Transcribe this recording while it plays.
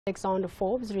Alexander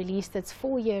Forbes released its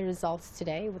full-year results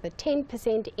today with a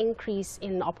 10% increase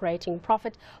in operating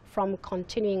profit from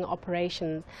continuing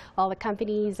operations. While the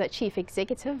company's chief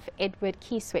executive, Edward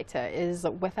Kieswetter, is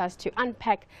with us to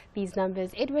unpack these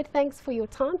numbers. Edward, thanks for your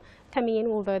time coming in,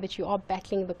 although that you are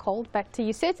battling the cold. But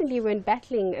you certainly weren't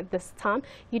battling at this time.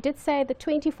 You did say the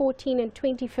 2014 and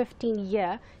 2015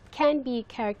 year can be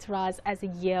characterized as a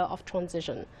year of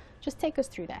transition. Just take us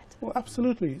through that. Well,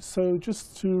 absolutely. So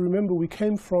just to remember, we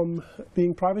came from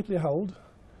being privately held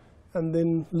and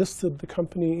then listed the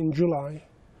company in July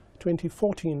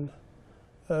 2014.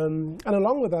 And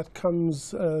along with that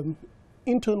comes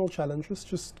internal challenges,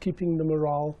 just keeping the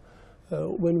morale.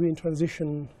 When we're in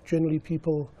transition, generally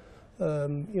people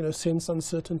sense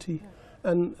uncertainty.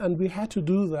 And we had to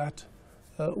do that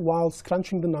whilst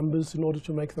crunching the numbers in order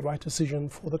to make the right decision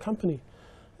for the company.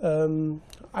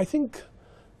 I think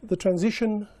the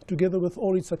transition, together with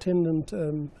all its attendant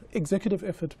executive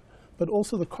effort, but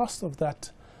also the cost of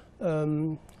that,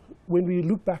 when we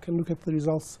look back and look at the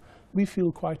results, we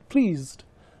feel quite pleased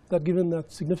that given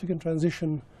that significant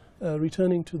transition,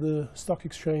 returning to the stock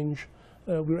exchange,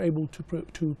 we were able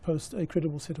to post a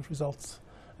credible set of results,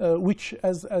 which,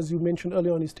 as you mentioned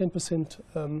earlier on, is 10%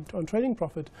 on trading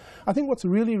profit. I think what's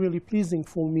really, really pleasing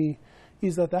for me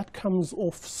is that that comes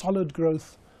off solid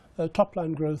growth,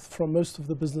 top-line growth from most of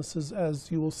the businesses, as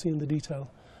you will see in the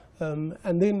detail. And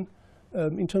then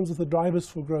in terms of the drivers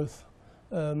for growth,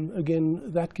 again,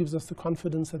 that gives us the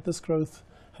confidence that this growth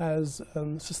has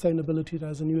sustainability, it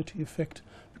has annuity effect,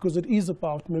 because it is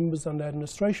about members under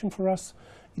administration for us.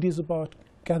 It is about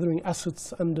gathering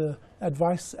assets under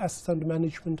advice, assets under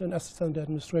management, and assets under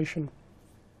administration,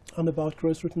 and about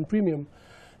gross written premium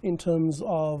in terms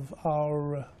of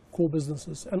our core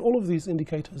businesses. And all of these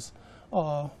indicators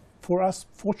are, for us,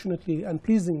 fortunately and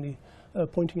pleasingly,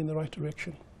 pointing in the right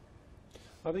direction.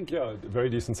 I think, yeah, a very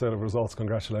decent set of results.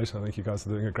 Congratulations. I think you guys are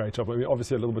doing a great job. I mean,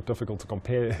 obviously a little bit difficult to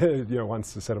compare, one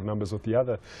set of numbers with the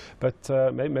other.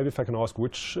 But maybe if I can ask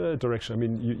which direction, I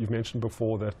mean, you've mentioned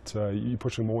before that you're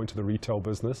pushing more into the retail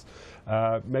business.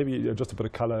 Maybe just a bit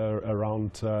of color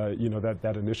around,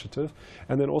 that initiative.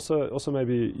 And then also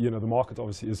maybe, the market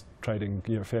obviously is trading,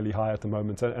 fairly high at the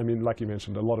moment. I mean, like you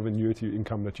mentioned, a lot of annuity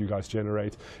income that you guys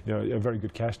generate, a very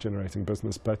good cash generating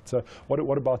business. But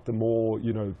what about the more,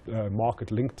 market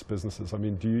linked businesses? I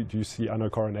mean, do you see, I know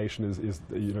Coronation is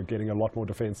getting a lot more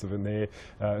defensive in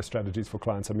their strategies for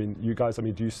clients. I mean, you guys,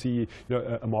 do you see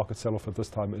a market sell-off at this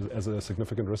time as a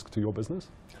significant risk to your business?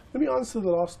 Let me answer the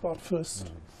last part first.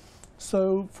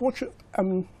 So,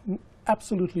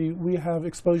 absolutely, we have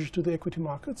exposure to the equity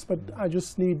markets, but I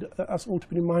just need us all to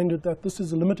be reminded that this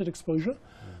is a limited exposure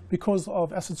because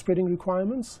of asset spreading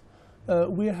requirements.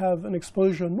 We have an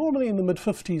exposure normally in the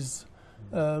mid-50s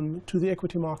to the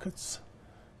equity markets.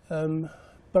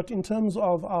 But in terms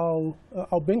of our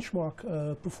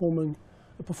benchmark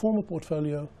performer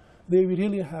portfolio, there we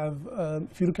really have,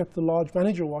 if you look at the large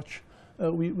manager watch,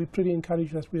 we're pretty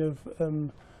encouraged that we have,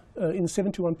 in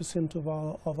 71%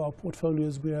 of our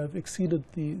portfolios, we have exceeded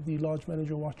the large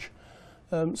manager watch.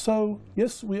 So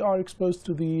yes, we are exposed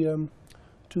to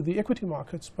the equity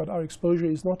markets, but our exposure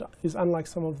is unlike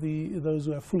some of those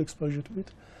who have full exposure to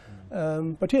it.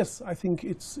 But yes, I think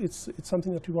it's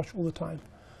something that we watch all the time.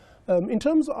 In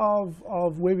terms of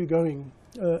where we're going,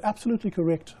 absolutely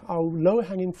correct. Our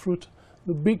low-hanging fruit,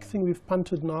 the big thing we've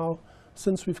punted now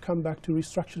since we've come back to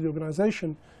restructure the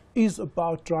organization, is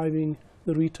about driving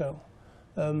the retail.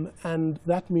 And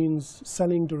that means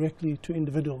selling directly to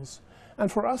individuals.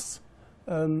 And for us,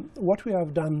 what we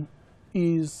have done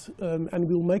is, and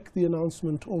we'll make the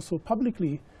announcement also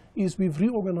publicly, is we've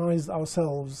reorganized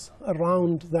ourselves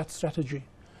around that strategy.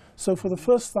 So for the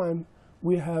first time,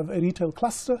 we have a retail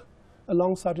cluster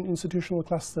alongside an institutional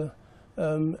cluster.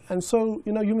 And so,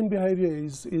 human behavior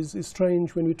is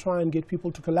strange. When we try and get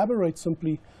people to collaborate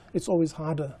simply, it's always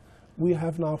harder. We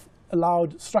have now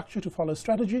allowed structure to follow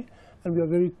strategy, and we are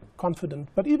very confident.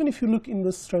 But even if you look in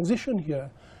this transition here,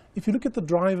 if you look at the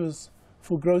drivers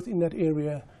for growth in that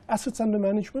area, assets under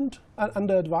management and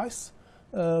under advice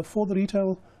for the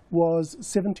retail was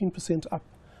 17% up.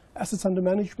 Assets under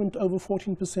management over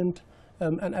 14%,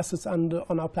 and assets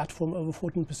on our platform over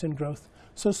 14% growth.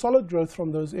 So solid growth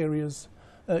from those areas.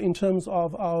 In terms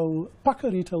of our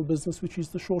Paka retail business, which is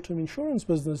the short-term insurance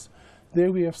business,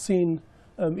 there we have seen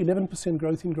 11%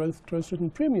 growth in gross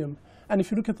written premium. And if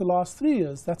you look at the last 3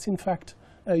 years, that's in fact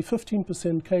a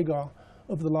 15% CAGR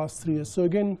over the last 3 years. So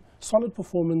again, solid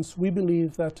performance. We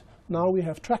believe that now we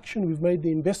have traction. We've made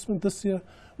the investment this year,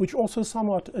 which also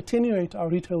somewhat attenuate our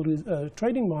retail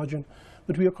trading margin,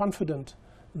 but we are confident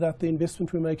that the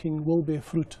investment we're making will bear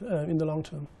fruit in the long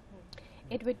term.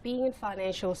 Edward, being in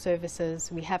financial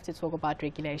services, we have to talk about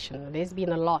regulation. There's been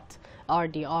a lot,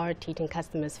 RDR, treating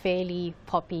customers fairly,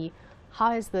 POPI.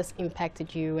 How has this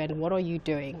impacted you, and what are you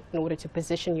doing in order to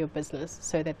position your business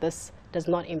so that this does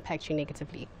not impact you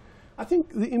negatively? I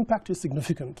think the impact is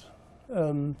significant.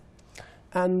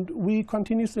 And we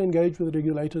continuously engage with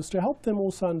regulators to help them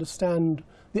also understand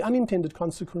the unintended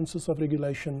consequences of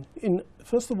regulation.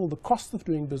 First of all, the cost of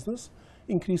doing business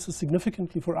increases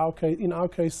significantly for in our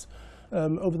case,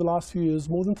 over the last few years,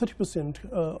 more than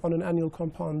 30% on an annual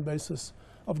compound basis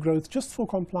of growth just for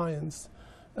compliance.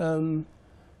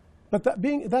 But that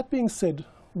being said,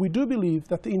 we do believe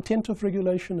that the intent of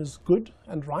regulation is good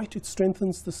and right. It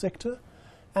strengthens the sector.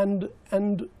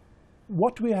 And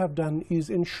what we have done is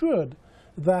ensured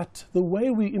that the way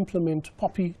we implement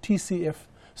POPI TCF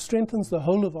strengthens the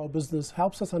whole of our business,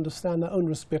 helps us understand our own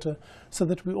risk better, so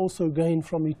that we also gain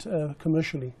from it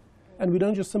commercially. And we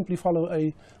don't just simply follow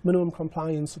a minimum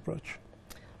compliance approach.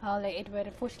 Edward,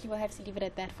 unfortunately we'll have to leave it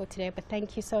at that for today, but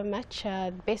thank you so much.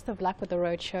 Best of luck with the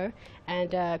roadshow,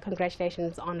 and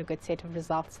congratulations on a good set of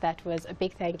results. That was a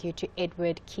big thank you to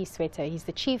Edward Kieswetter. He's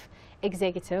the Chief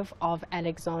Executive of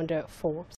Alexander Forbes.